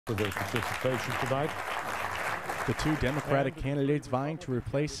for their participation tonight. The two Democratic candidates vying to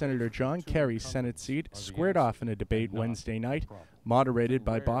replace Senator John Kerry's Senate seat squared off in a debate Wednesday night, moderated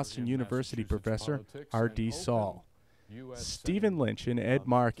by Boston University professor R.D. Saul. Stephen Lynch and Ed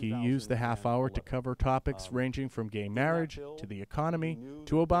Markey used the half hour to cover topics ranging from gay marriage to the economy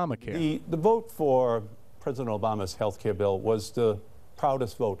to Obamacare. The vote for President Obama's health care bill was the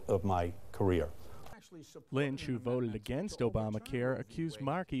proudest vote of my career. Lynch, who voted against Obamacare, accused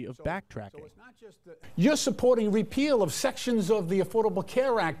Markey of backtracking. You're supporting repeal of sections of the Affordable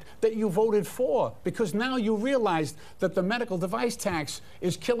Care Act that you voted for because now you realize that the medical device tax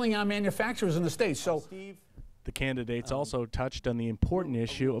is killing our manufacturers in the state. So the candidates also touched on the important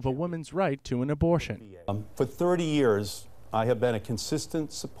issue of a woman's right to an abortion. For 30 years, I have been a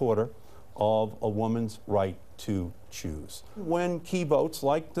consistent supporter of a woman's right to choose. When key votes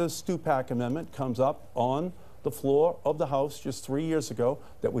like the Stupak Amendment comes up on the floor of the House just 3 years ago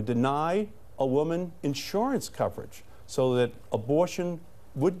that would deny a woman insurance coverage so that abortion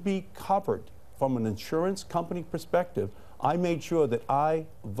would be covered from an insurance company perspective, I made sure that I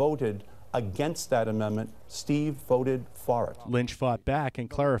voted against that amendment. Steve voted for it. Lynch fought back and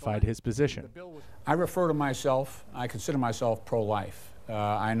clarified his position. I consider myself pro-life.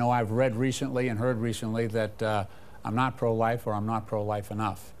 I know I've read recently and heard recently that I'm not pro-life or I'm not pro-life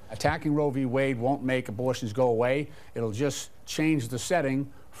enough. Attacking Roe v. Wade won't make abortions go away. It'll just change the setting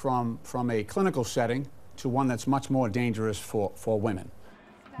from a clinical setting to one that's much more dangerous for women.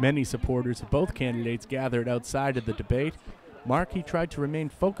 Many supporters of both candidates gathered outside of the debate. Markey tried to remain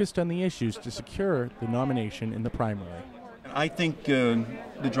focused on the issues to secure the nomination in the primary. I think the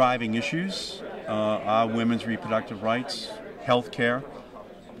driving issues are women's reproductive rights, health care,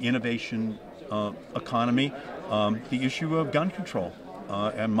 innovation, economy, the issue of gun control,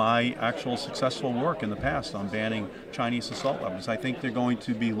 and my actual successful work in the past on banning Chinese assault weapons. I think they're going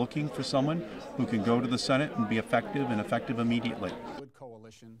to be looking for someone who can go to the Senate and be effective and effective immediately.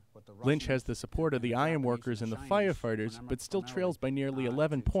 Lynch has the support of the iron workers and the firefighters, but still trails by nearly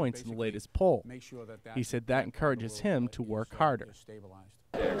 11 points in the latest poll. He said that encourages him to work harder.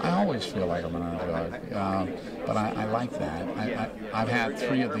 I always feel like I'm an underdog, but I like that. I've had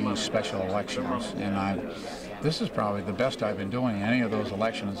 3 of these special elections, and this is probably the best I've been doing in any of those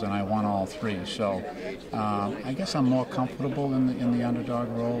elections, and I won all 3. So I guess I'm more comfortable in the underdog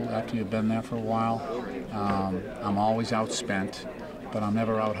role after you've been there for a while. I'm always outspent, but I'm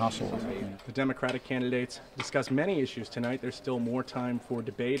never out-hustled. The Democratic candidates discussed many issues tonight. There's still more time for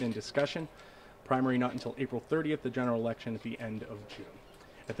debate and discussion. Primary not until April 30th, the general election at the end of June.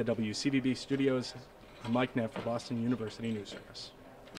 At the WCVB studios, I'm Neff for Boston University News Service.